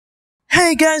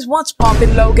Hey guys, what's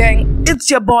poppin' Logang? It's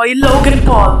your boy Logan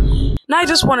Paul. And I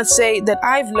just want to say that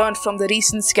I've learned from the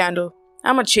recent scandal.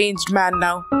 I'm a changed man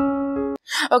now.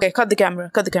 Okay, cut the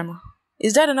camera.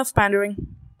 Is that enough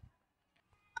pandering?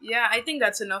 Yeah, I think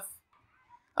that's enough.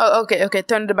 Oh, okay,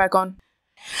 turn it back on.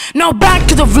 Now back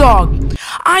to the vlog.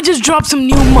 I just dropped some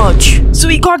new merch. So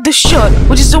we got this shirt,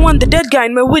 which is the one the dead guy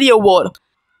in my video wore.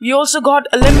 We also got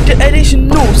a limited edition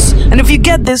noose, and if you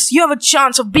get this, you have a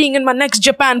chance of being in my next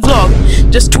Japan vlog.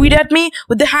 Just tweet at me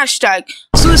with the hashtag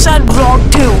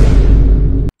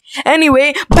 #SuicideVlog2.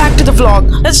 Anyway, back to the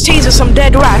vlog. Let's chase some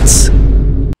dead rats.